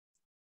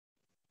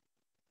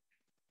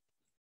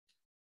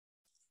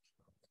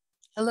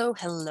Hello,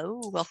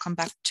 hello. Welcome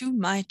back to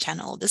my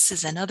channel. This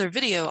is another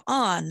video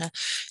on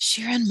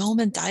shear and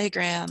moment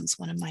diagrams,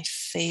 one of my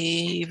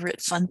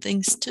favorite fun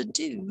things to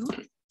do.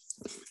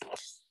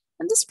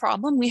 In this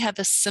problem, we have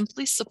a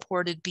simply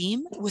supported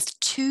beam with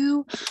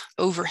two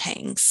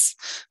overhangs.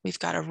 We've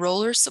got a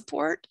roller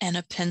support and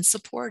a pin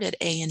support at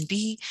A and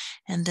B,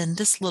 and then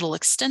this little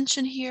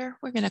extension here,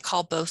 we're going to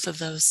call both of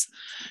those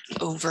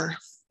overhangs.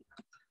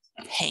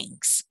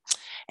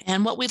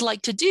 And what we'd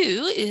like to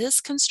do is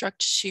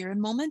construct shear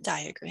and moment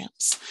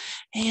diagrams.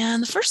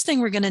 And the first thing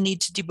we're going to need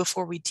to do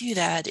before we do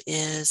that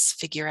is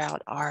figure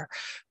out our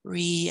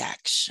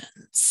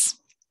reactions.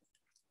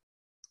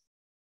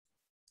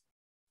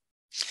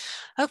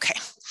 Okay.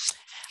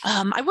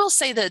 I will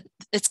say that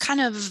it's kind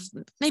of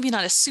maybe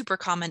not a super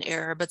common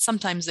error, but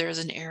sometimes there's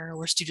an error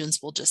where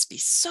students will just be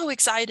so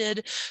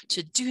excited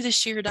to do the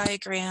shear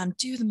diagram,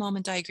 do the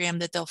moment diagram,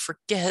 that they'll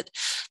forget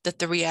that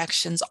the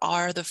reactions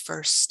are the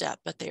first step,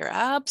 but they are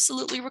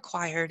absolutely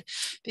required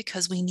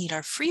because we need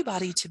our free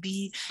body to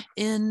be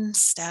in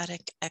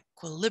static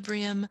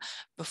equilibrium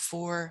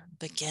before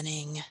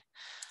beginning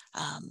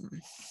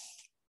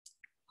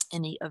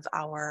any of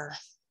our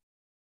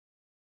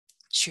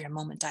shear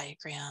moment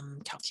diagram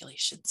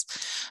calculations.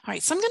 All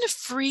right, so I'm going to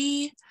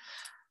free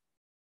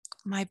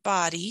my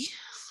body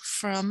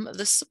from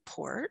the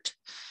support.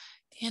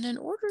 And in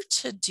order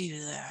to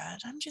do that,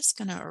 I'm just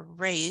going to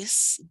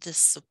erase this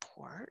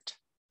support.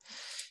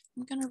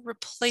 I'm going to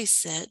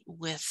replace it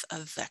with a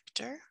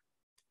vector.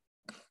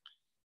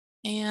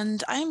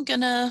 And I'm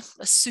going to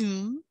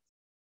assume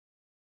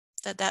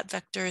that that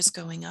vector is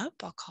going up.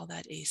 I'll call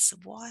that A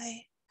sub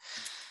y.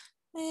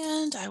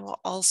 And I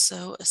will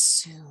also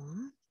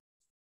assume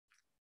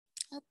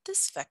that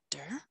this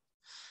vector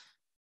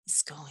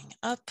is going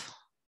up.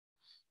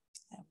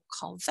 I will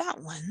call that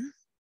one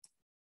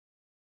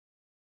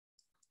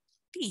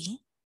B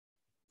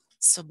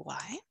sub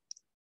y.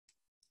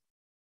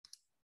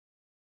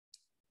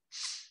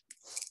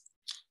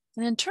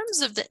 And in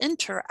terms of the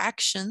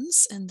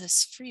interactions in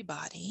this free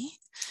body,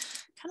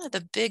 kind of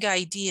the big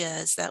idea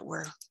is that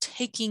we're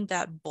taking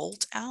that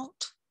bolt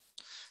out.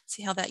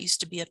 See how that used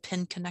to be a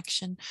pin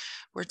connection?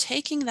 We're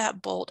taking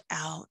that bolt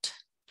out.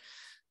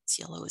 This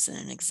yellow isn't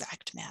an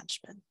exact match,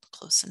 but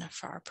close enough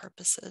for our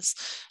purposes.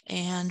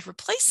 And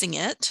replacing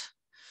it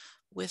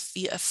with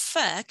the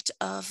effect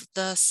of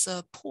the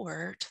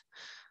support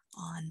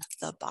on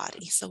the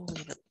body. So we'll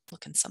leave it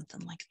looking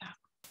something like that.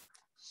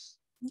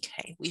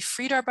 Okay, we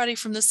freed our body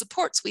from the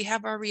supports. We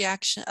have our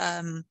reaction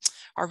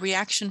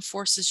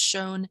forces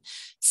shown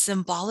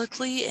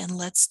symbolically, and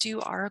let's do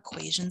our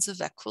equations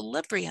of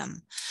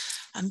equilibrium.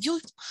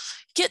 You'll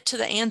get to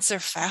the answer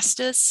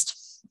fastest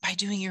by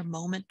doing your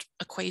moment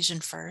equation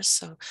first.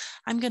 So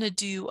I'm going to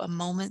do a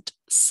moment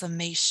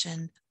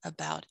summation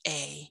about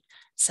A,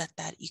 set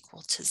that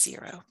equal to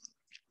 0.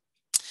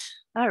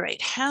 All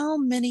right, how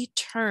many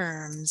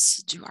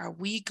terms are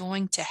we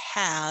going to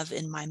have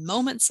in my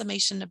moment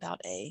summation about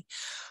A?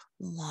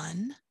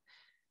 1,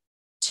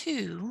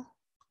 2,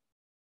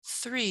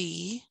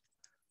 3,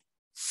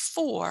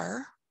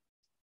 4,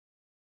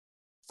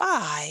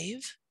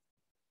 5,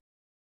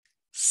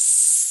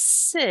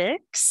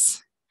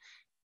 6,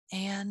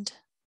 and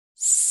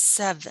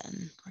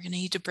 7. We're going to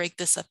need to break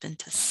this up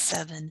into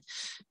 7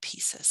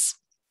 pieces.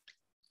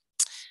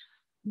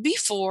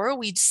 Before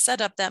we set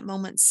up that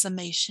moment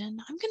summation,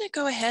 I'm going to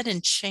go ahead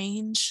and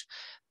change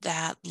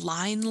that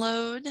line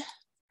load.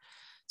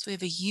 So we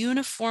have a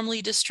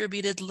uniformly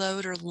distributed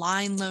load or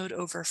line load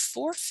over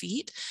 4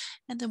 feet,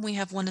 and then we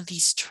have one of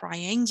these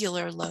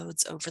triangular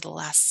loads over the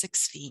last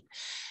 6 feet.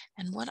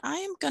 And what I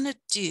am going to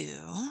do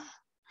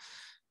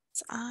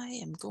is I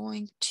am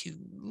going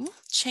to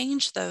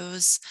change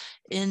those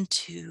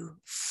into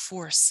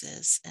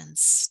forces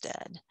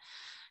instead.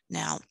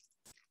 Now,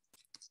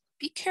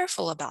 be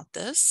careful about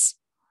this.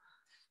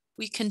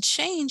 We can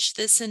change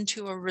this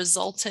into a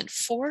resultant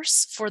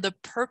force for the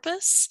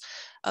purpose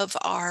of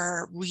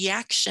our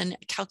reaction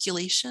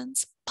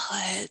calculations,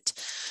 but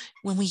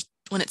when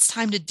it's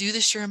time to do the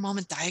shear and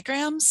moment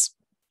diagrams,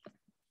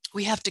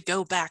 we have to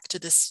go back to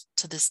this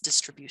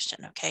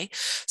distribution, okay?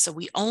 So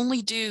we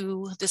only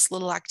do this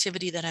little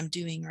activity that I'm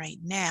doing right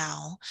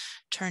now,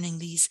 turning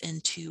these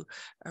into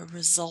a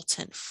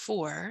resultant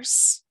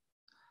force.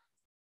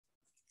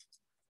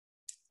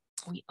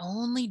 We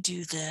only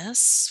do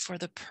this for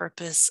the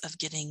purpose of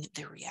getting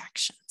the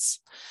reactions.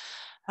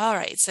 All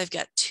right, so I've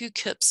got 2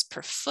 kips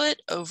per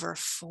foot over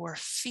 4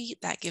 feet.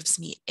 That gives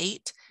me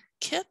 8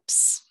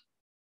 kips.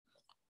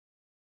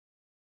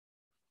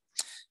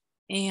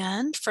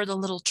 And for the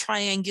little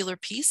triangular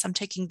piece, I'm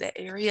taking the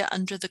area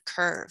under the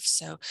curve.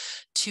 So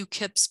 2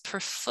 kips per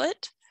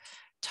foot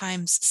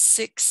times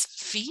 6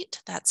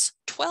 feet, that's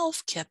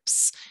 12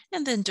 kips,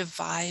 and then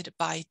divide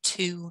by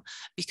 2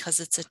 because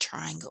it's a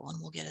triangle, and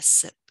we'll get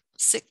a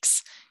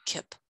 6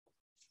 kip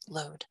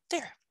load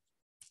there.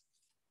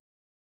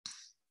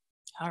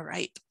 All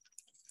right,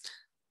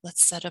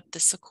 let's set up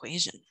this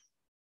equation.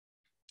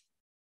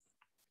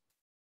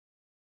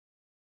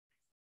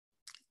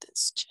 Get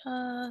this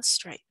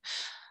just right.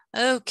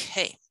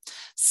 Okay,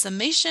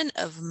 summation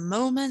of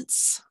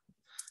moments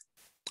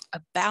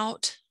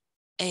about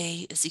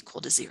A is equal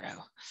to 0.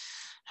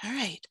 All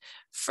right,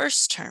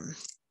 first term,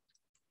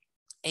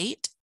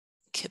 8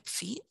 kip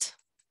feet.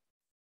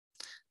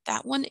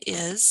 That one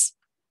is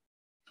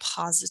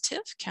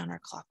positive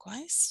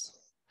counterclockwise.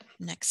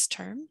 Next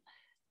term,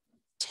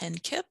 10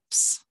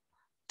 kips.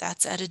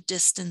 That's at a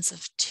distance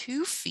of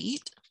 2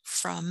 feet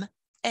from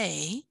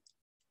A.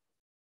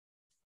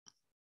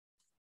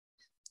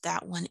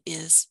 That one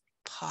is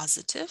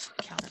positive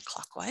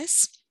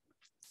counterclockwise.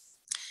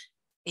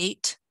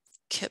 8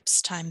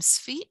 kips times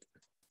feet.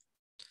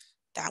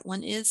 That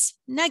one is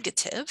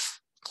negative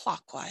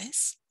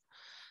clockwise.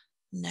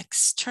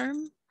 Next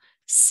term,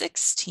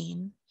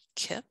 16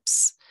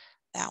 kips.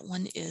 That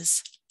one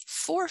is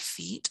 4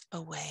 feet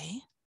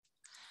away,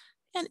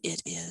 and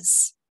it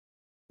is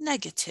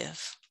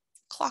negative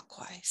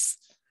clockwise.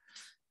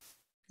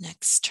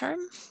 Next term,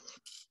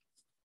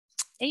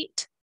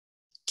 8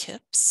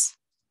 kips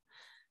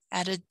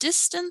at a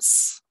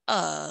distance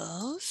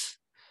of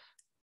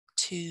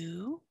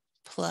 2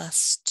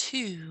 plus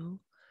 2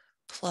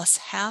 plus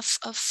half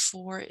of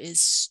 4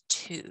 is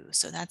 2.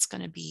 So that's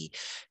going to be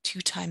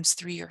 2 times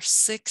 3 or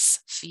 6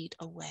 feet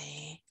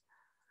away.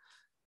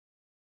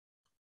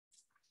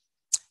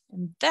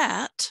 And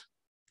that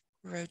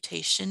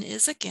rotation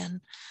is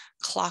again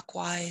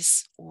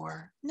clockwise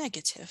or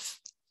negative.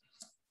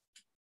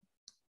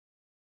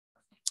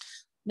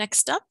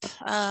 Next up,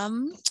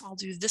 I'll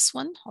do this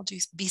one. I'll do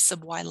B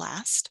sub y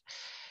last.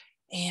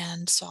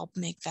 And so I'll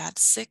make that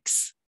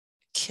 6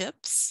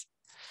 kips.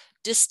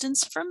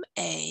 Distance from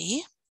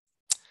A.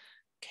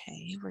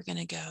 Okay, we're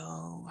going to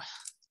go,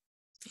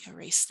 let me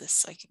erase this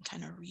so I can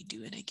kind of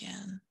redo it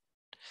again.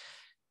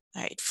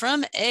 All right,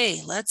 from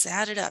A, let's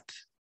add it up.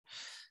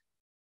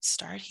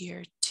 Start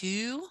here,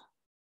 2,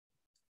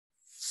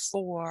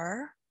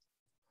 4,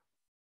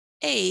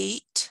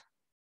 8,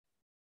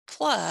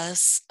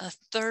 plus a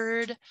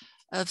third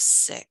of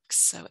 6.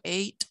 So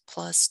 8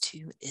 plus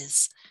 2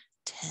 is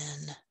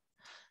 10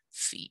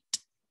 feet.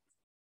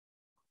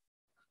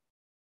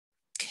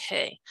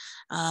 Okay,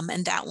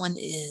 and that one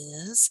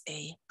is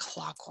a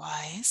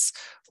clockwise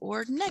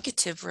or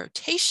negative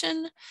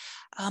rotation.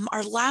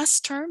 Our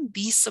last term,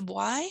 B sub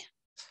y,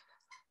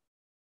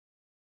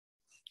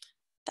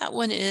 that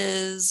one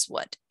is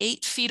what,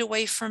 8 feet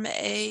away from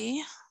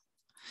A,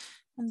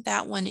 and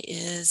that one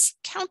is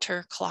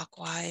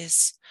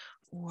counterclockwise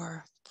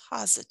or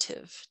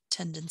positive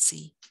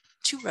tendency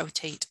to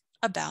rotate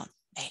about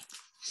A.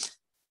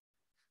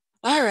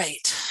 All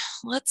right,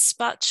 let's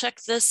spot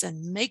check this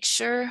and make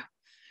sure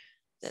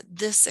that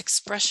this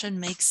expression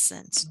makes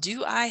sense.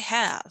 Do I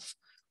have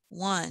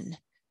 1,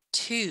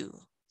 2,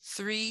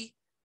 3,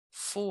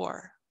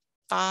 4,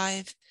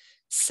 5,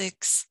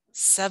 6,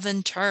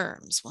 7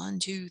 terms? 1,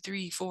 2,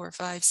 3, 4,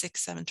 5,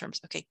 6, 7 terms.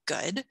 Okay,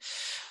 good.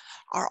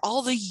 Are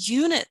all the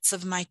units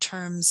of my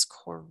terms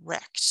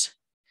correct?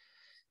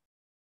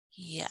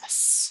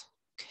 Yes.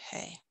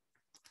 Okay.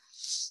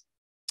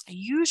 I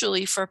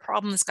usually, for a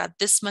problem that's got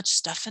this much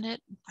stuff in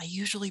it, I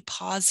usually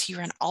pause here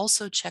and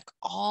also check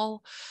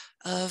all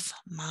of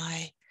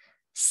my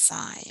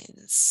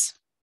signs.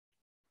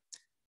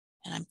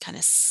 And I'm kind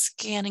of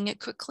scanning it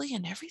quickly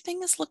and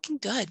everything is looking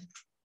good.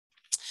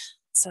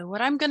 So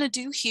what I'm going to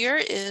do here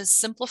is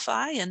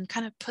simplify and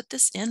kind of put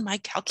this in my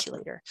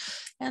calculator.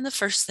 And the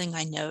first thing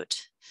I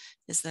note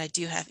is that I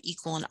do have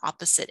equal and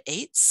opposite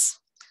eighths.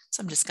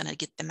 So I'm just going to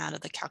get them out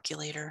of the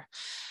calculator.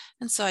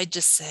 And so I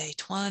just say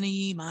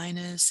 20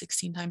 minus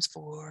 16 times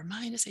 4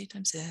 minus 8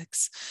 times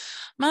 6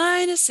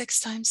 minus 6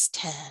 times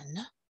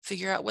 10.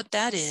 Figure out what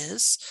that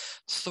is.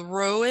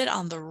 Throw it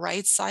on the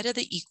right side of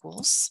the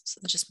equals.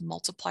 So just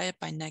multiply it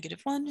by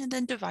 -1 and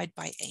then divide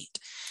by 8.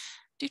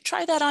 Do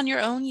try that on your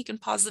own. You can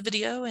pause the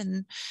video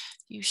and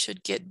you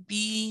should get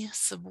B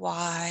sub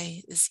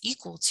y is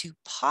equal to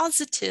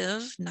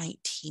positive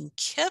 19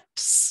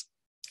 kips.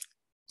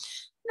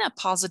 And that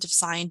positive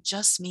sign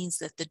just means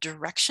that the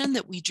direction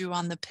that we drew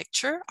on the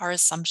picture, our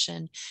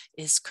assumption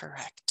is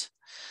correct.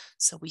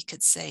 So we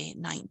could say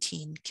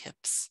 19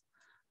 kips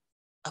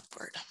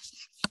upward.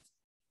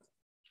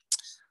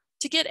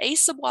 To get A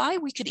sub y,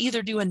 we could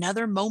either do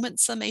another moment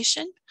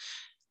summation.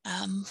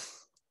 I'm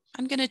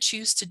going to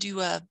choose to do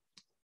a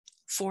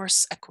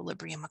force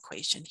equilibrium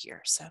equation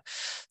here. So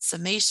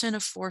summation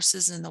of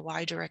forces in the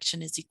y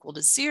direction is equal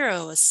to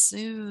 0.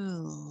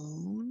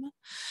 Assume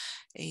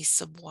A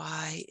sub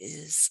y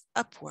is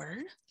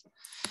upward.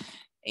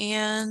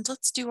 And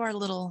let's do our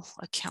little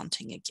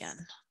accounting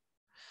again.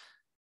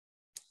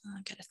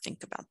 I got to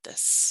think about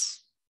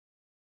this.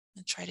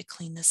 I'm going to try to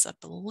clean this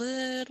up a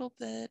little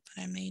bit,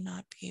 but I may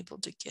not be able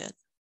to get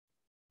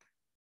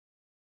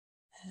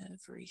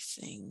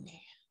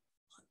everything.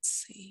 Let's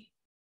see.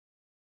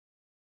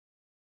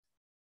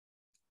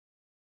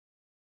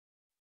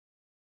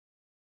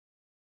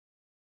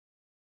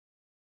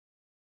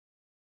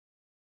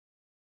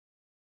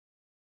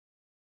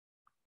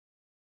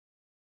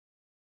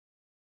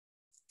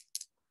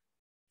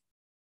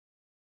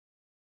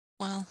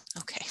 Well,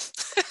 okay.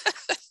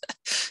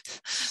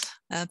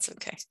 That's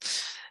okay.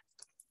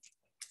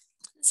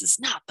 This is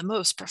not the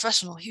most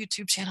professional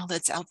YouTube channel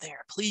that's out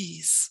there.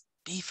 Please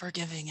be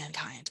forgiving and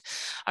kind.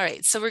 All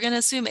right, so we're going to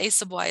assume a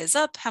sub y is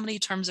up. How many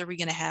terms are we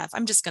going to have?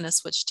 I'm just going to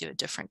switch to a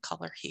different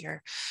color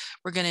here.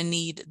 We're going to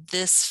need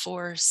this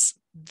force,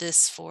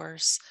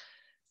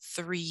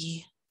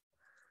 3,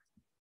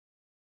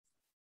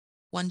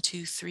 1,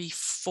 2, 3,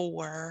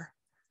 4,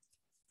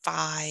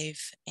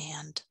 5,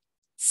 and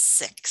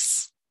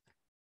 6.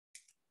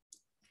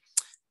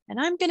 And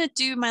I'm going to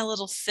do my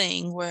little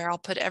thing where I'll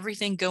put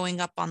everything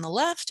going up on the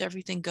left,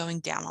 everything going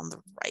down on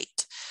the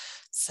right.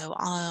 So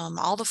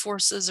all the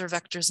forces are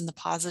vectors in the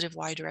positive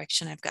y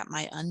direction. I've got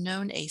my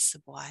unknown a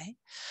sub y.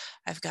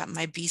 I've got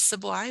my b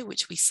sub y,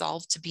 which we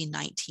solved to be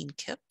 19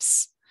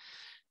 kips.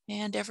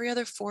 And every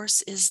other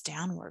force is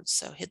downward.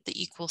 So hit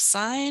the equal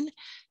sign,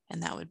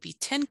 and that would be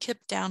 10 kip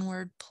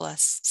downward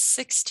plus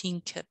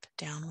 16 kip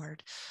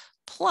downward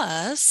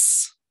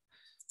plus,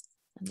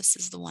 and this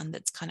is the one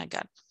that's kind of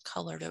got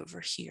colored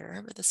over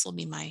here, but this will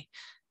be my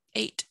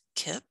 8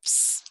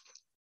 kips.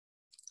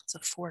 So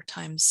 4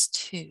 times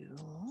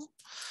 2.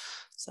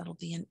 So that'll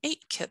be an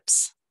 8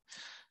 kips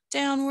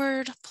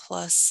downward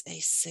plus a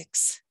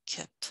 6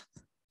 kip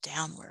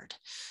downward.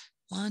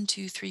 1,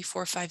 2, 3,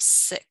 4, 5,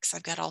 6.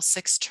 I've got all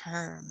 6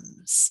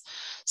 terms.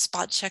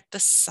 Spot check the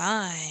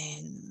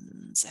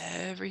signs.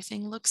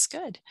 Everything looks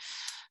good.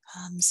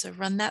 So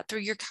run that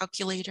through your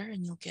calculator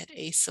and you'll get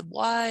a sub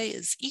y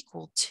is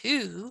equal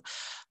to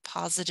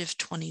positive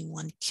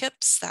 21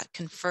 kips. That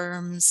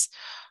confirms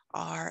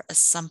our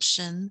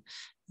assumption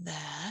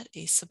that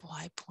a sub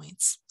y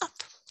points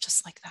up,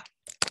 just like that.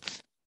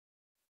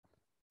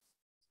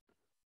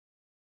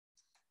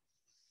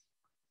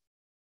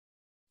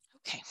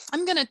 Okay,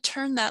 I'm going to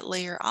turn that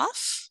layer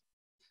off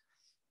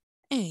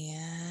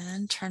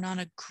and turn on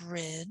a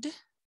grid.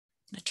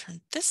 I'm going to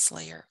turn this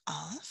layer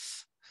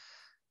off.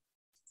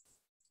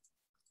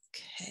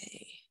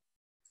 Okay,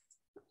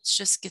 let's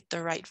just get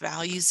the right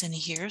values in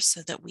here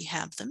so that we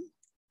have them.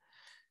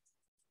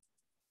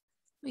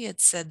 We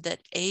had said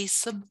that a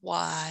sub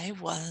y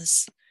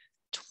was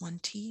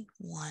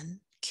 21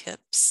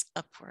 kips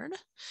upward.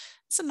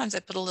 Sometimes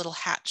I put a little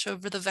hatch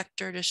over the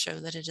vector to show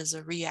that it is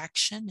a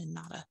reaction and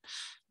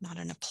not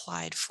an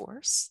applied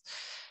force.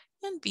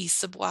 And b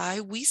sub y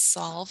we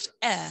solved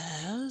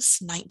as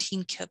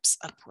 19 kips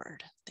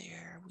upward.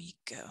 There we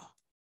go.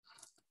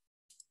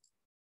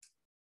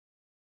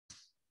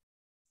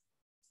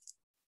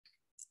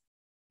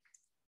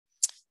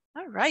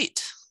 All right,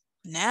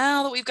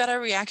 now that we've got our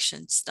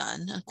reactions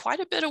done, and quite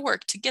a bit of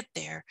work to get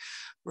there,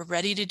 we're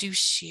ready to do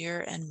shear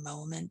and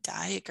moment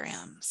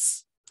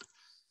diagrams.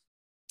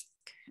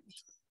 Okay.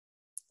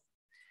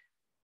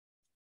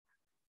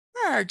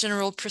 Our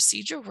general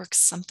procedure works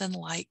something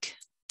like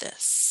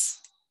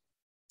this.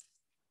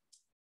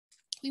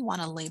 We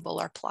want to label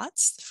our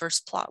plots. The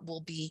first plot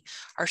will be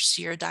our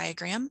shear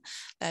diagram.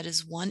 That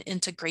is one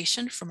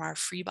integration from our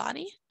free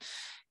body.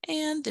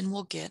 And then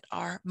we'll get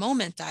our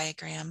moment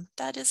diagram.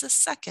 That is a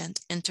second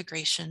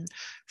integration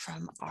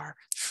from our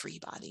free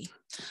body.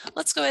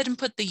 Let's go ahead and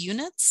put the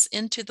units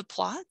into the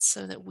plot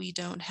so that we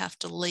don't have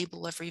to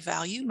label every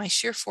value. My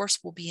shear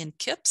force will be in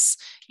kips,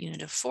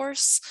 unit of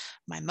force.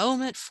 My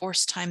moment,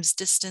 force times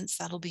distance,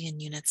 that'll be in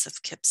units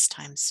of kips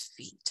times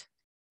feet.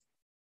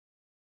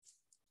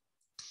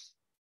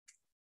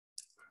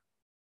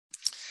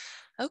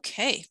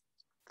 Okay,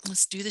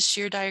 let's do the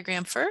shear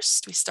diagram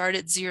first. We start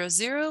at 0,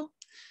 0.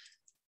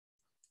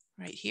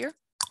 Right here.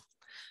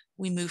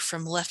 We move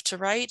from left to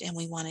right and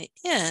we want to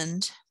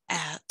end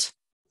at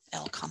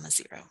L,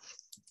 0.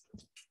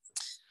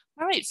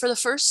 All right, for the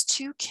first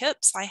 2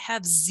 kips, I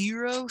have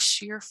 0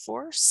 shear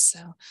force,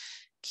 so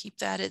keep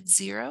that at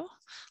 0.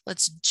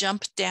 Let's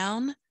jump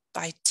down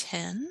by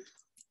 10.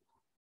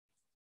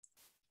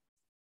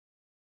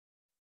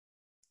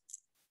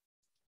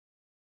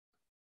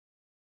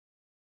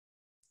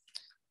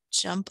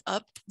 Jump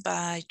up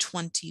by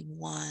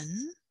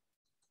 21.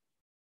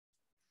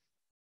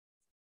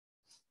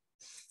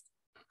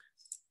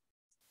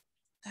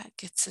 That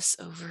gets us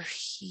over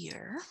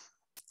here.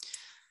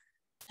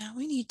 Now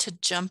we need to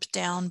jump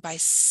down by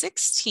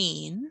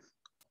 16.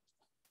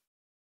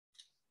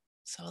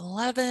 So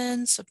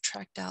 11,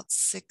 subtract out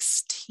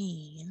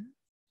 16.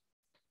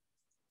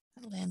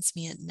 That lands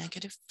me at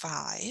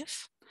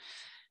 -5.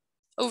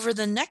 Over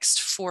the next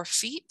 4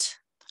 feet,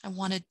 I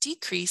want to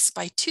decrease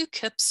by 2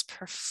 kips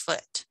per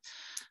foot.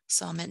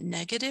 So I'm at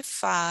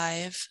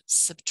 -5,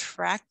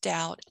 subtract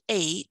out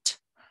 8,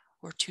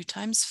 or 2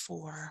 times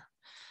 4.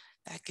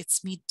 That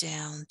gets me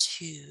down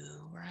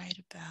to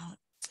right about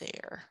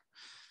there,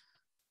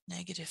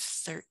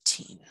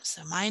 -13.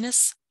 So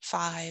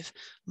 -5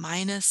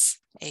 minus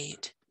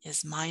 8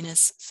 is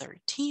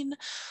 -13.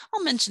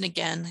 I'll mention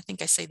again, I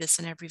think I say this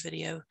in every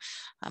video,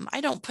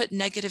 I don't put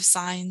negative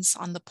signs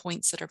on the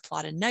points that are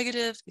plotted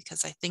negative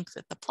because I think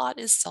that the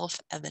plot is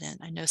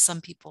self-evident. I know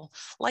some people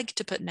like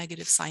to put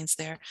negative signs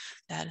there.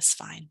 That is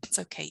fine. It's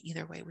okay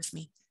either way with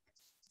me.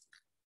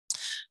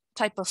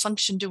 Type of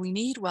function do we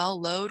need?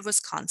 Well, load was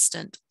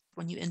constant.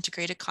 When you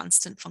integrate a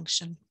constant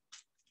function,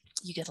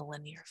 you get a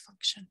linear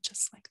function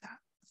just like that.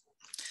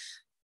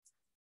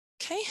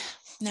 Okay,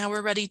 now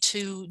we're ready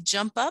to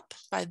jump up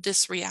by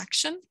this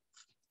reaction,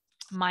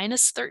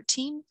 minus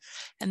 13,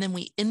 and then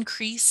we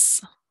increase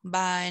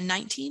by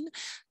 19.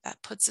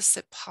 That puts us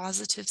at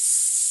positive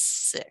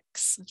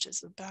 6, which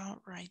is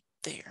about right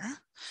there.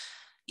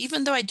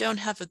 Even though I don't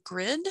have a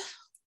grid,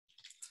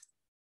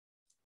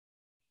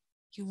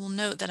 you will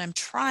note that I'm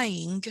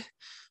trying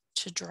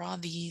to draw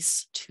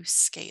these to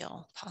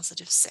scale,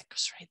 positive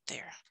 6 right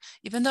there.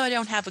 Even though I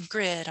don't have a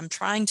grid, I'm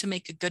trying to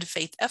make a good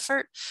faith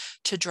effort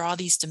to draw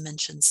these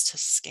dimensions to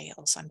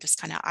scale. So I'm just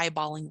kind of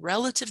eyeballing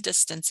relative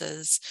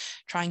distances,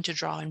 trying to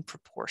draw in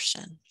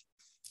proportion.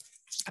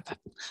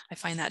 I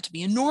find that to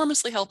be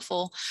enormously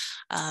helpful.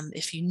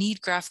 If you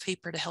need graph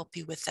paper to help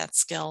you with that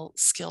skill,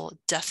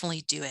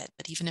 definitely do it.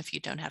 But even if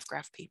you don't have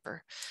graph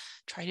paper,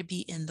 try to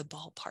be in the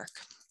ballpark.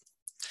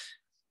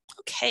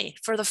 Okay,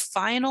 for the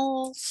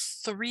final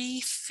 3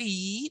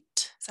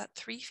 feet, is that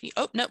 3 feet?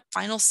 Oh, no,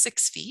 final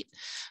 6 feet.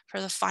 For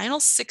the final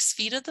 6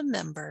 feet of the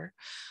member,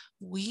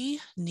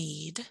 we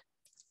need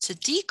to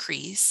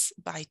decrease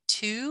by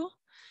 2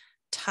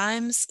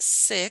 times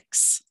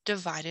 6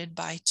 divided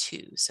by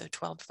 2. So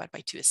 12 divided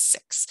by 2 is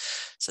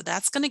 6. So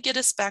that's going to get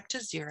us back to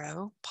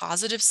 0.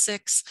 Positive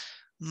 6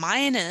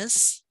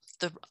 minus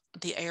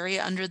the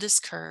area under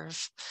this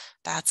curve,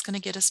 that's going to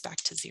get us back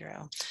to 0.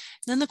 And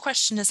then the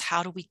question is,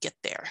 how do we get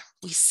there?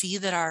 We see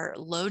that our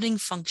loading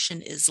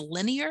function is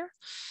linear,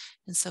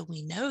 and so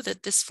we know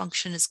that this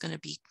function is going to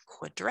be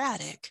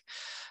quadratic.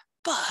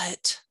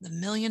 But the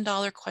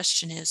million-dollar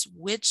question is,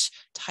 which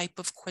type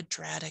of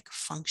quadratic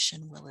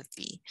function will it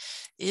be?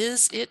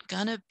 Is it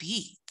going to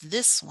be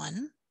this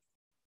one,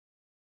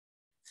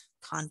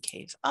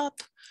 concave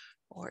up,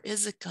 or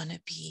is it going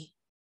to be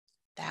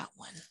that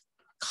one,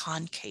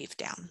 concave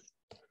down?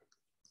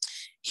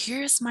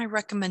 Here's my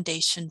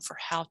recommendation for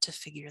how to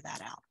figure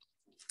that out.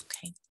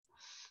 Okay.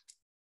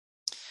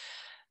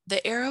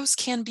 The arrows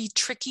can be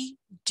tricky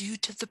due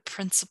to the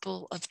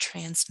principle of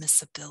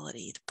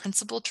transmissibility. The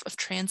principle of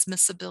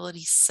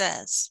transmissibility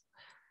says,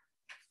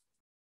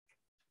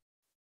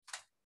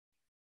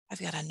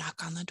 I've got to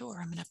knock on the door.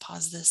 I'm going to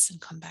pause this and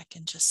come back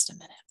in just a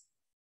minute.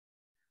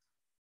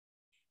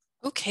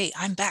 Okay,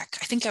 I'm back.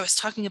 I think I was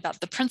talking about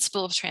the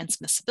principle of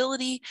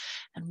transmissibility,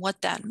 and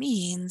what that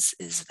means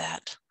is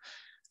that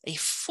a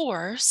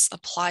force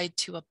applied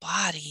to a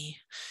body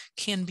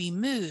can be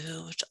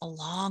moved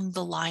along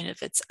the line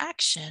of its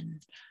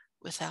action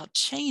without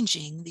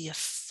changing the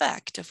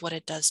effect of what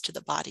it does to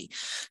the body.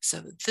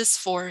 So this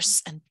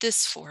force and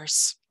this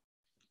force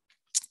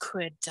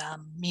could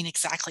mean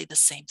exactly the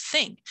same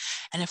thing.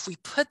 And if we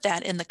put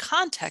that in the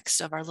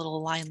context of our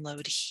little line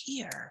load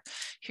here,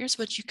 here's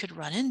what you could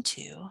run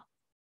into.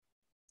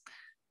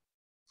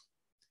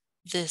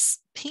 This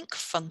pink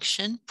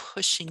function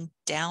pushing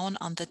down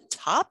on the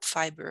top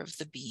fiber of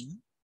the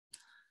beam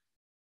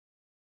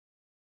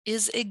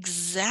is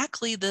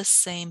exactly the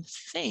same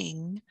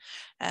thing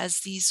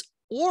as these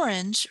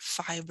orange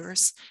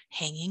fibers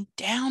hanging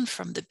down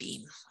from the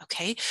beam,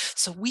 okay?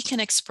 So we can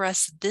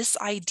express this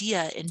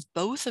idea in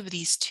both of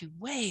these two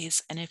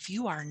ways, and if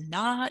you are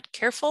not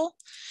careful,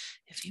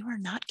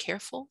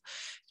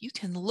 you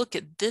can look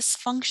at this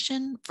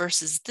function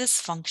versus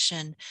this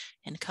function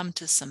and come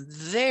to some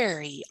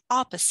very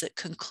opposite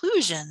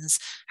conclusions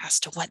as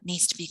to what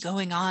needs to be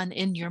going on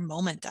in your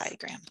moment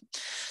diagram.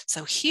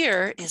 So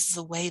here is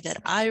the way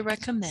that I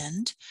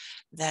recommend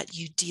that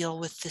you deal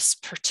with this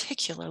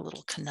particular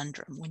little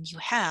conundrum. When you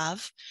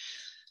have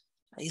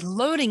a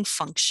loading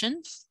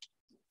function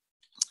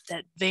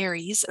that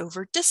varies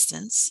over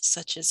distance,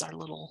 such as our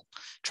little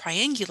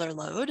triangular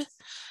load,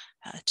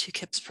 2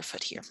 kips per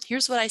foot here.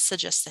 Here's what I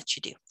suggest that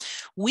you do.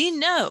 We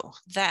know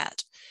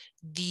that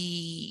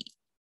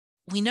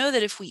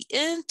if we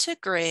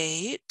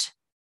integrate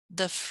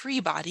the free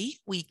body,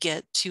 we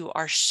get to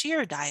our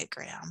shear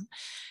diagram.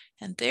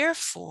 And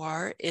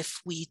therefore,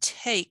 if we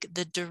take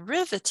the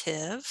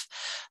derivative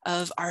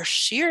of our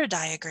shear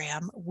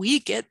diagram, we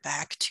get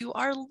back to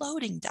our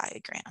loading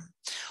diagram.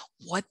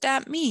 What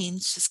that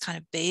means, just kind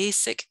of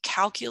basic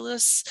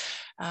calculus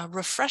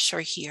refresher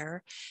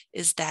here,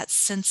 is that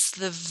since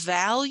the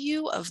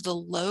value of the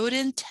load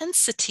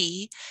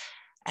intensity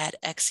at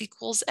x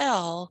equals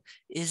L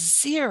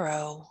is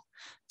 0,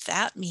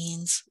 that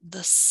means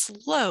the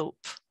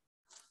slope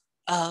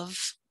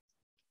of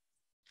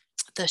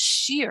the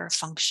shear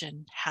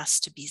function has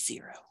to be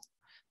 0,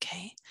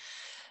 okay?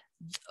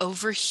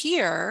 Over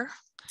here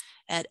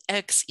at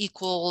x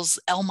equals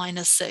L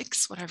minus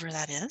 6, whatever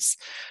that is,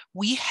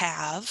 we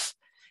have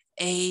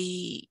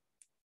a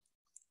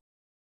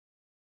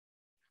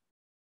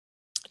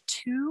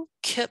 2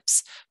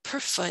 kips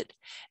per foot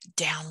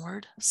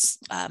downward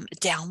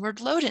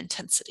load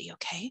intensity,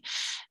 okay?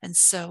 And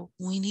so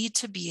we need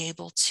to be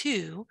able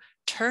to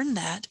turn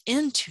that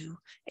into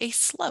a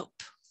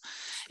slope.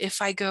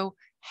 If I go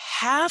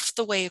half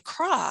the way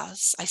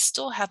across, I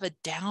still have a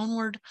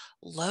downward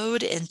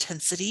load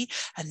intensity,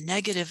 a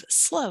negative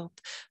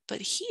slope, but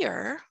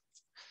here,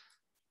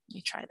 let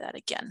me try that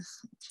again.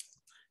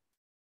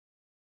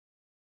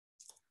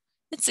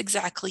 it's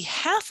exactly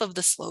half of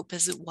the slope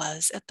as it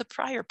was at the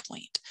prior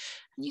point.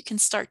 And you can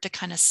start to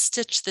kind of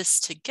stitch this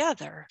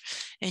together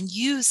and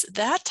use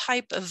that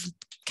type of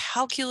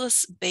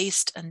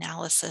calculus-based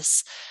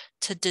analysis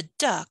to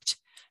deduct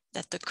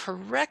that the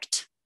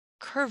correct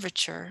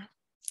curvature,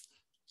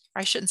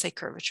 or I shouldn't say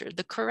curvature,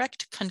 the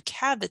correct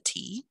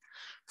concavity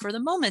for the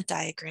moment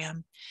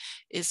diagram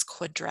is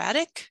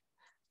quadratic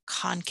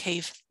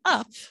concave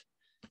up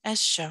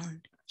as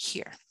shown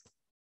here.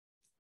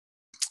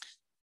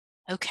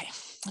 Okay,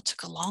 that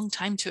took a long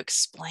time to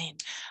explain.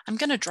 I'm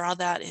going to draw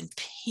that in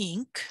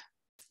pink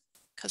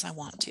because I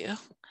want to.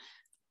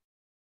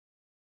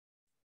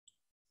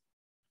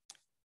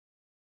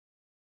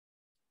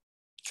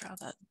 Draw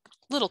that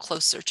a little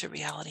closer to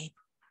reality,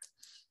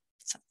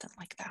 something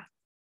like that.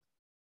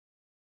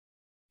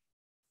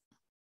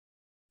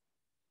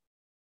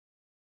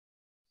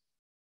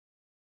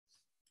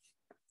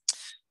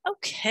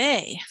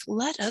 Okay,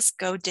 let us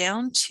go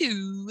down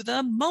to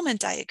the moment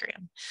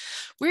diagram.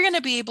 We're going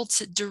to be able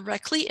to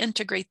directly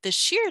integrate the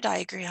shear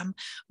diagram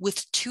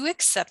with two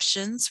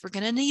exceptions. We're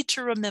going to need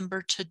to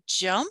remember to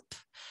jump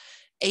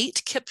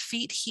 8 kip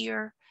feet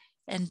here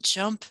and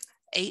jump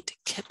 8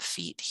 kip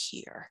feet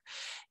here.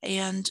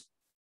 And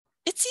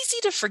it's easy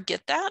to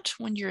forget that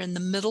when you're in the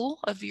middle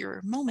of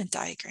your moment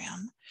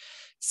diagram.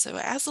 So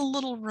as a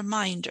little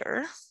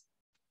reminder,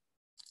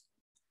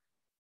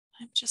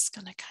 I'm just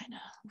going to kind of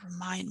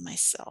remind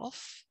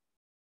myself.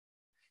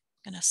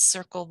 I'm going to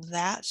circle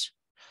that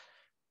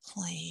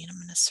plane. I'm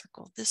going to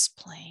circle this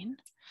plane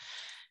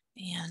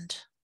and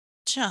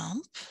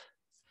jump,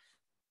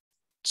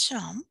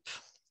 jump.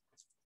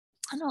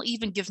 And I'll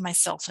even give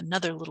myself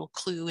another little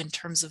clue in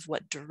terms of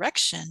what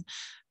direction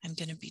I'm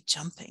going to be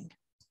jumping.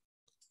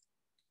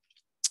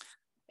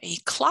 A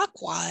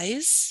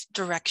clockwise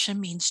direction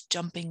means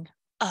jumping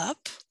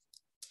up.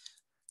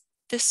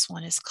 This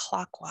one is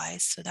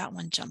clockwise, so that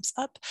one jumps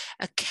up.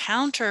 A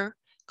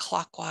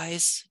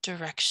counterclockwise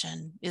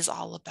direction is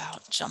all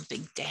about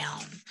jumping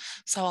down.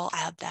 So I'll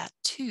add that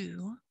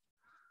to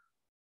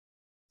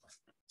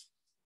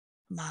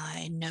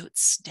my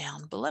notes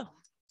down below.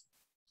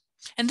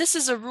 And this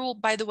is a rule,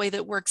 by the way,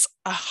 that works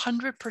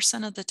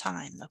 100% of the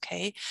time,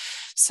 okay?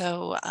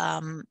 So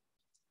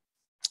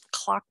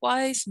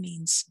clockwise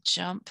means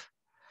jump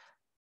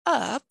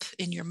up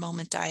in your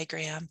moment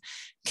diagram.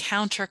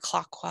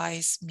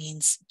 Counterclockwise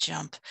means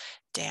jump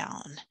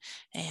down.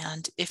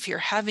 And if you're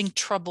having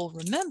trouble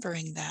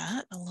remembering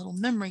that, a little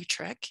memory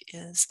trick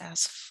is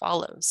as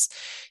follows.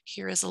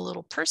 Here is a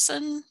little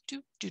person,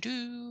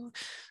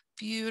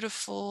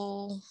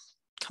 beautiful,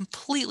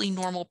 completely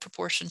normal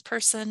proportioned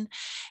person.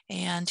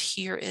 And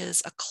here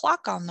is a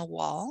clock on the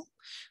wall.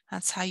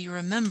 That's how you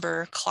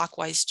remember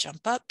clockwise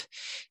jump up.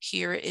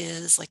 Here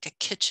is like a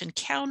kitchen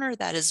counter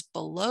that is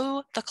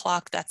below the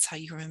clock. That's how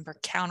you remember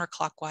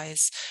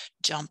counterclockwise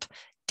jump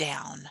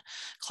down.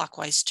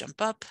 Clockwise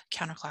jump up,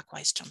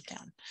 counterclockwise jump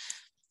down.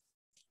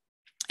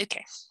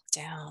 Okay,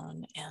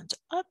 down and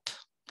up.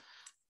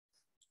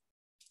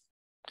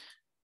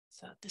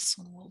 So this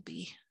one will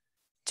be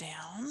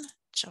down,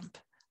 jump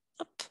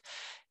up,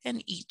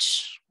 and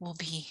each will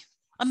be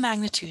a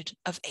magnitude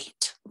of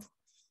 8.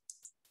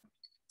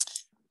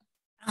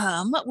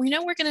 We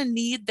know we're going to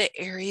need the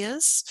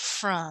areas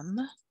from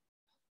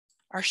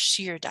our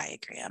shear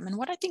diagram. And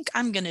what I think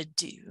I'm going to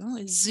do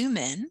is zoom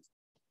in.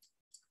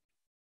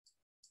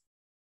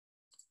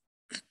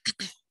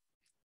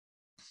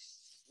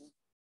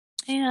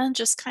 And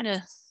just kind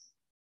of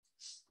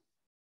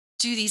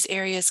do these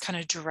areas kind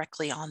of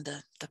directly on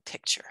the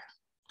picture.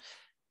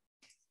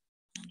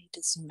 I need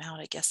to zoom out,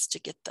 I guess, to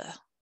get the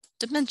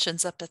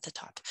dimensions up at the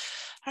top.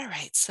 All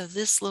right, so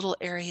this little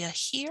area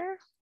here,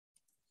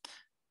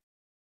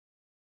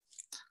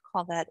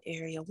 call that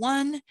area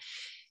 1.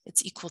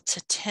 It's equal to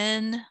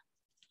 10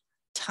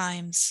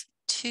 times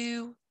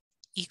 2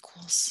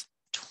 equals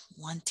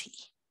 20.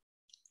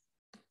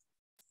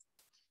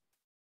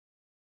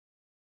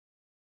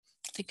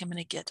 I think I'm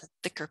going to get a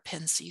thicker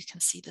pen so you can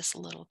see this a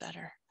little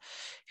better.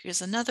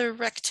 Here's another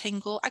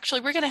rectangle. Actually,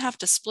 we're going to have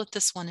to split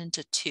this one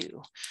into 2.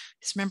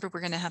 Because remember,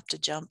 we're going to have to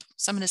jump.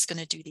 So I'm just going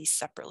to do these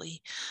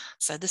separately.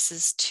 So this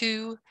is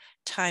 2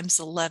 times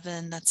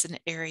 11. That's an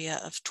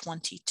area of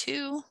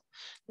 22.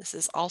 This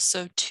is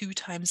also 2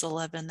 times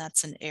 11.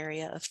 That's an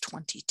area of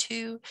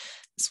 22.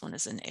 This one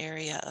is an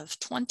area of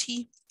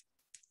 20.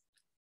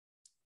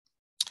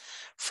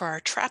 For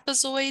our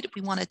trapezoid,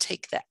 we want to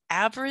take the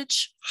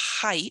average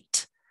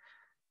height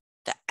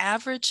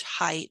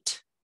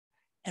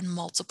and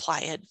multiply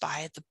it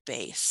by the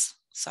base.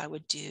 So I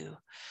would do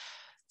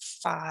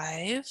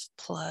 5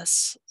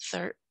 plus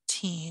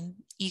 13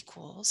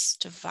 equals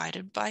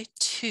divided by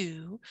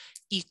 2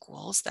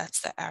 equals, that's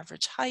the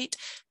average height,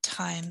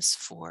 times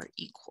 4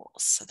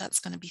 equals. So that's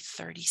going to be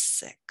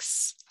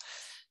 36.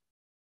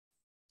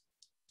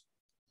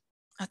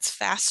 That's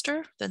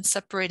faster than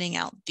separating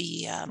out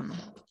the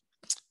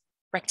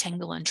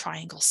rectangle and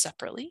triangle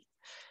separately.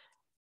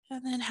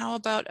 And then how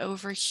about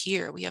over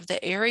here? We have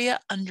the area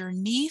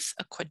underneath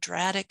a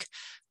quadratic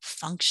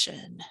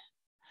function.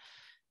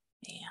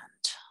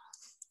 And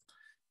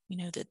We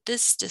know that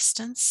this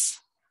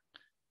distance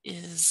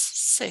is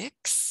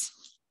 6.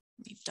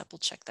 Let me double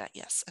check that.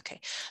 Yes, okay.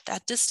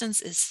 That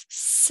distance is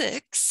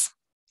 6.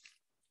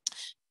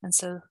 And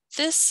so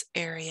this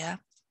area,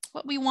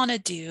 what we want to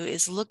do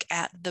is look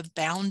at the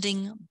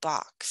bounding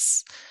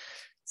box.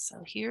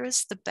 So here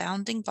is the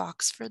bounding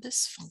box for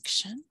this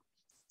function.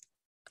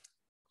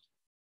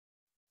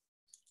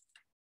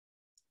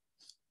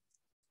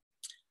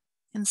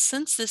 And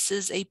since this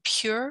is a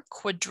pure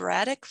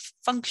quadratic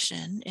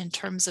function in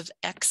terms of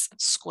x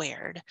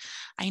squared,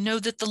 I know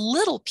that the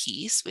little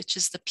piece, which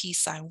is the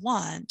piece I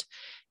want,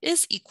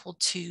 is equal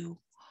to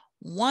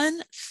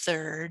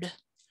 1/3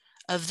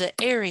 of the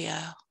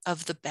area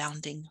of the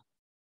bounding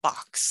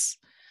box.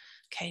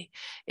 Okay,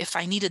 if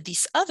I needed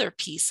this other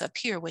piece up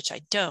here, which I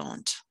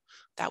don't,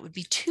 that would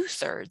be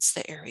 2/3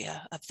 the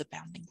area of the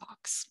bounding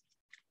box.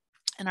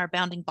 And our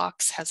bounding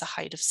box has a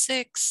height of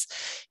 6.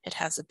 It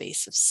has a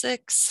base of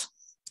 6.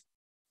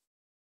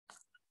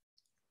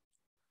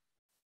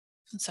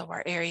 And so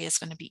our area is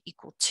going to be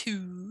equal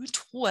to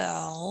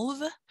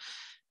 12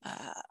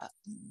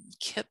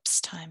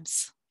 kips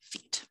times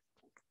feet.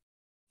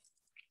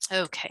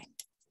 Okay.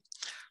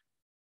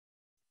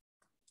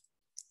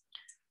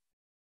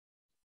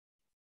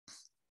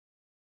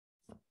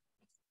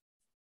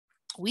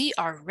 We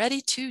are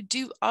ready to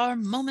do our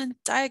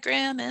moment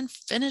diagram and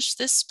finish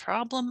this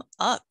problem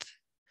up.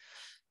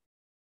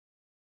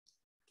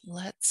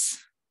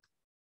 Let's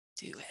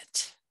do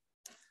it.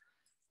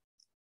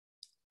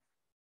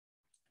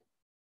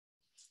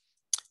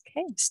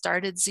 Okay,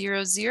 started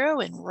 0, 0,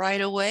 and right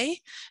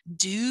away,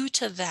 due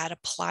to that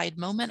applied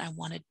moment, I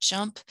want to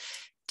jump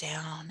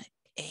down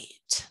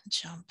 8,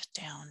 jump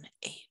down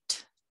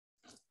 8.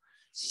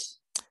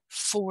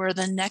 For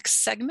the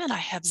next segment, I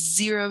have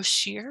 0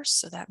 shear,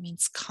 so that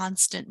means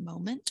constant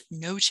moment,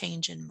 no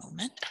change in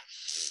moment.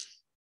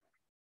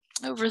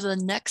 Over the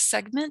next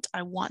segment,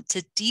 I want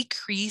to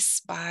decrease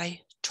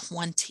by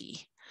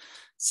 20.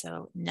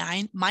 So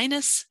 9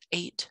 minus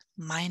 8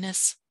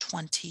 minus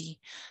 20,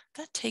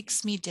 that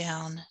takes me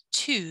down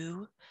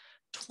to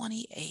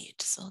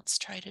 28. So let's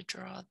try to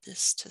draw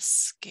this to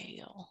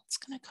scale. It's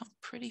going to come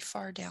pretty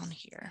far down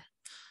here.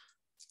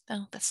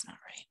 No, that's not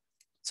right.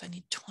 So I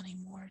need 20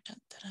 more,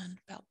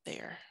 about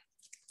there.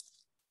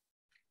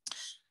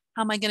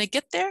 How am I going to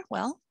get there?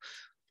 Well,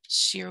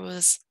 shear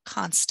was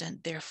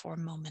constant, therefore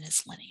moment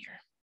is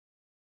linear.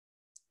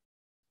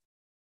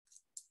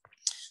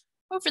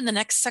 Over in the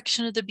next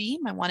section of the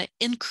beam, I want to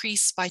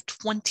increase by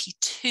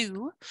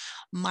 22.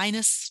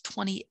 Minus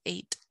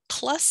 28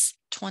 plus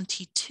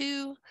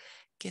 22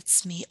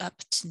 gets me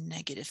up to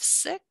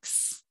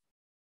 -6.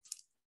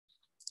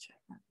 Try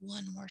that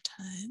one more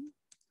time.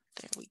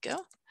 There we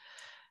go.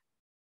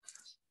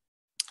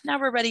 Now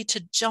we're ready to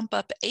jump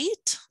up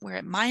 8. We're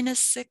at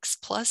 -6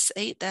 plus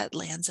 8. That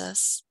lands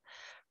us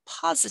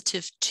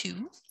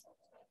 +2.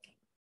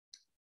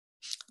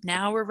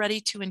 Now we're ready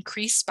to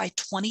increase by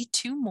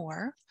 22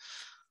 more.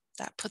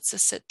 That puts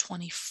us at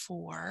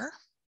 24.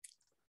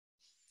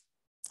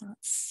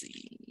 Let's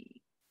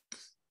see.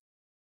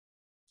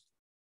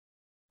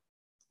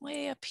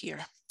 Way up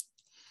here.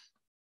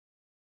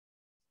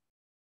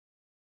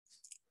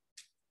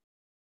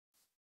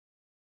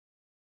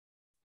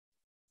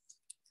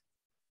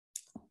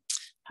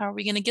 How are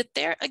we going to get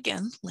there?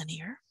 Again,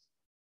 linear.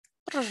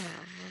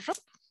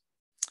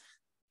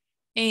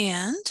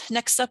 And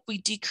next up, we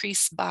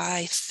decrease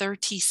by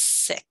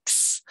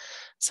 36.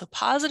 So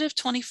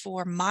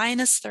 +24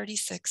 minus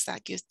 36,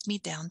 that gets me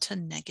down to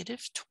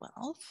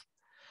 -12.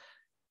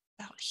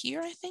 About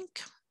here, I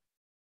think.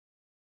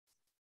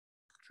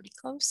 Pretty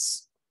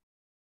close.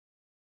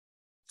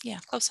 Yeah,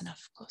 close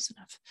enough, close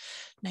enough.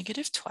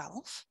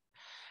 -12.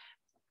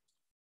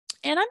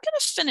 And I'm going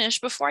to finish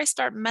before I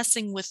start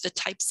messing with the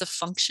types of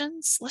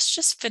functions. Let's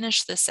just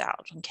finish this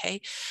out,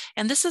 okay?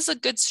 And this is a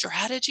good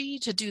strategy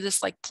to do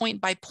this like point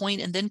by point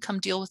and then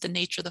come deal with the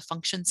nature of the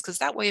functions, because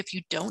that way if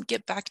you don't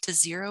get back to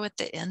 0 at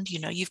the end, you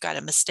know you've got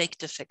a mistake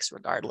to fix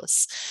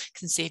regardless. It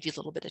can save you a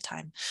little bit of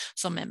time.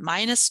 So I'm at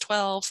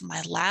 -12.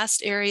 My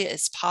last area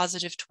is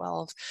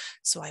 +12.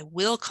 So I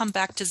will come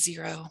back to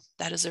 0.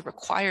 That is a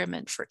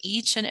requirement for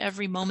each and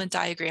every moment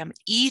diagram,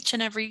 each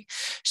and every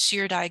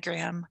shear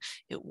diagram.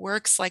 It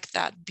works like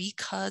that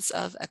because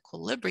of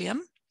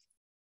equilibrium.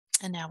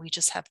 And now we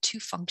just have 2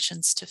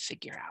 functions to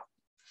figure out.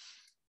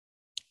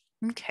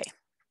 Okay.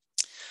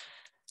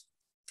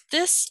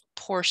 This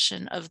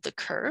portion of the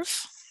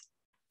curve,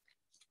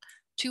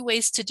 2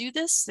 ways to do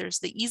this. There's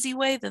the easy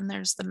way, then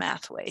there's the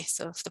math way.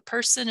 So if the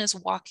person is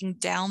walking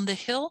down the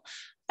hill,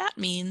 that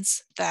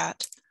means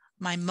that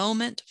my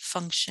moment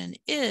function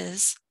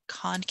is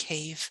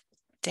concave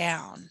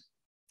down.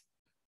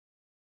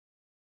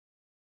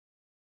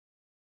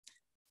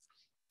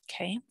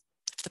 Okay,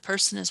 if the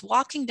person is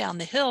walking down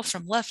the hill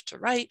from left to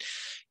right,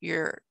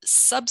 your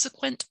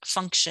subsequent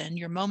function,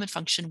 your moment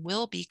function,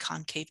 will be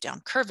concave down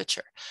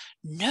curvature.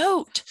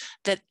 Note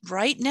that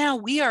right now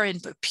we are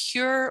in a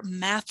pure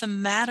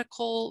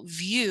mathematical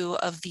view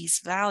of these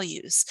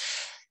values.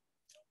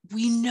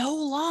 we no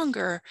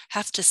longer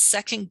have to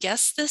second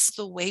guess this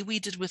the way we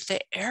did with the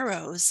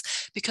arrows,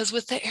 because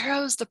with the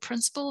arrows, the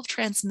principle of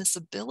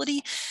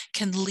transmissibility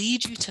can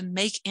lead you to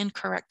make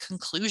incorrect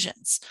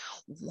conclusions.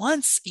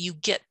 Once you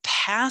get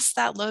past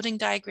that loading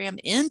diagram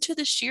into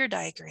the shear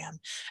diagram,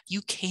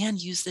 you can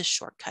use this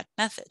shortcut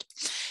method.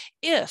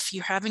 If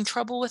you're having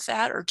trouble with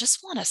that or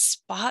just want to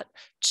spot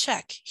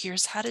check,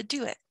 here's how to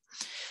do it.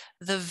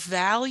 The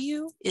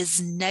value is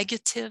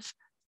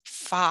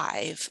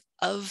 -5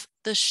 of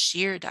the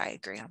shear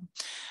diagram.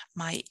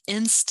 My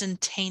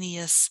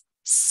instantaneous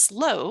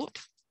slope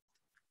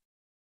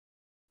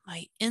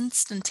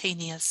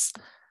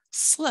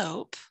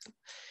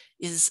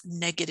is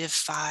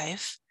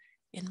 -5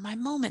 in my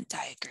moment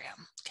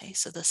diagram. Okay,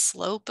 so the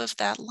slope of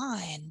that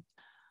line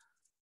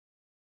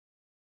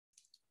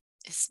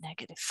is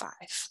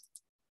 -5.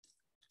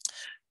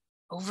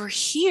 Over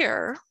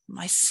here,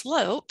 my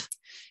slope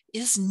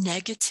is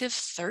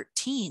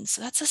 -13.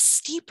 So that's a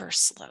steeper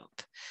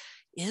slope.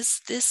 Is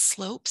this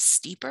slope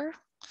steeper?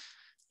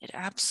 It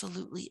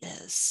absolutely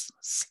is.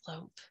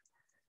 Slope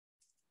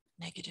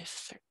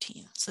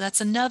 -13. So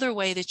that's another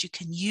way that you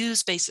can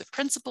use basic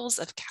principles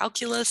of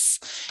calculus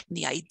and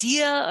the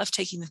idea of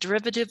taking the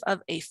derivative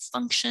of a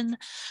function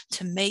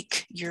to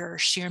make your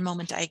shear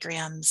moment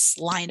diagrams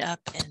line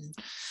up and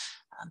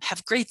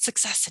have great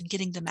success in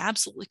getting them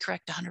absolutely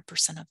correct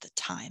 100% of the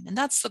time. And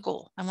that's the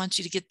goal. I want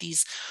you to get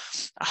these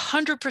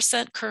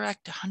 100%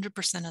 correct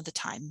 100% of the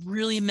time,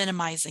 really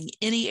minimizing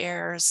any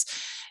errors,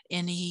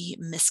 any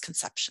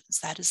misconceptions.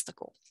 That is the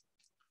goal.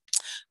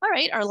 All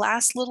right, our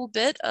last little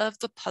bit of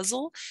the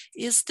puzzle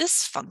is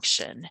this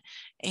function.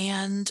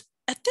 And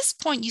at this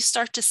point, you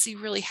start to see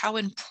really how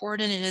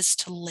important it is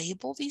to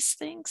label these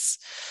things.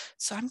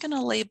 So I'm going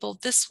to label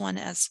this one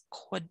as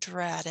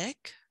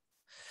quadratic.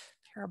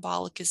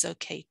 Parabolic is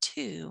okay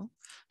too.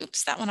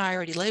 Oops, that one I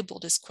already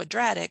labeled as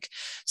quadratic.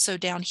 So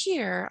down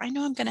here, I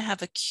know I'm going to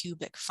have a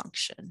cubic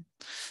function.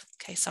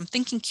 Okay, so I'm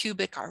thinking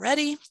cubic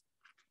already.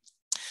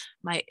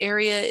 My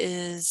area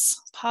is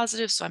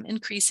positive, so I'm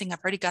increasing.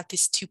 I've already got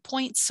these 2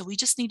 points, so we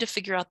just need to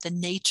figure out the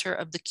nature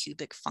of the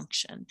cubic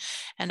function.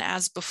 And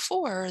as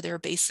before, there are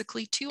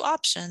basically 2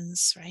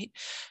 options, right?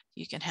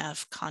 You can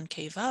have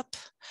concave up,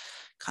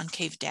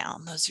 concave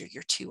down. Those are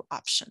your 2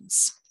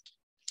 options.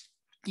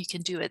 You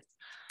can do it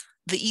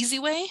the easy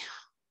way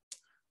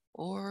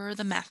or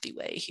the mathy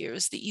way.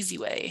 Here's the easy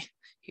way.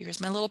 Here's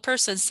my little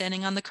person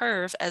standing on the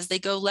curve. As they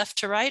go left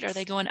to right, are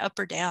they going up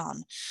or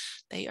down?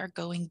 They are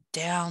going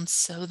down.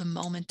 So the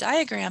moment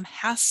diagram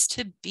has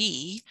to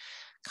be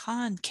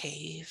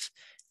concave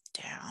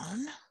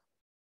down.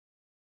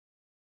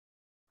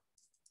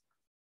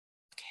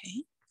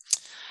 Okay.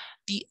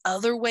 The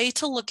other way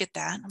to look at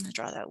that, I'm going to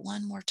draw that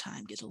one more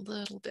time, get a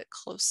little bit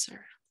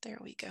closer. There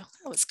we go.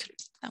 That was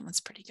good. That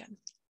one's pretty good.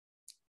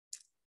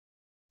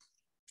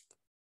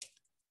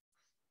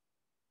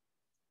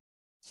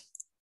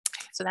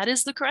 So that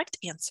is the correct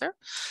answer.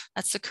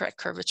 That's the correct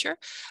curvature.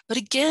 But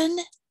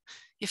again,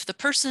 if the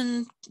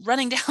person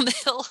running down the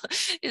hill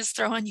is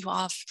throwing you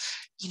off,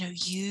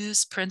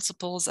 use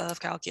principles of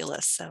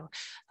calculus. So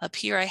up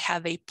here I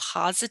have a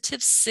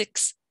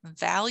 +6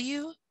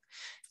 value.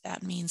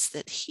 That means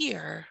that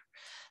here,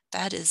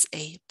 that is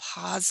a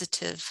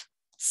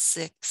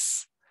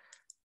 +6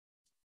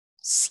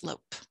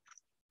 slope.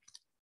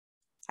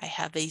 I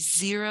have a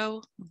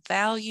 0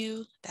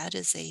 value. That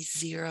is a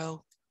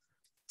 0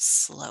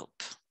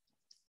 slope.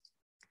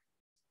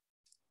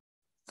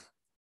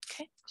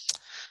 Okay.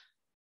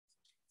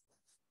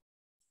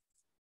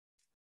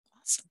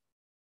 Awesome.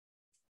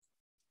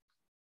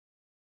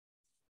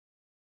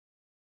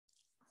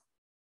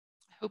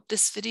 I hope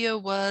this video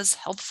was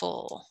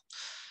helpful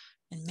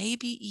and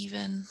maybe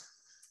even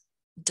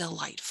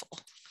delightful.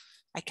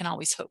 I can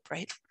always hope,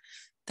 right?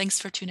 Thanks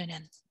for tuning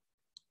in.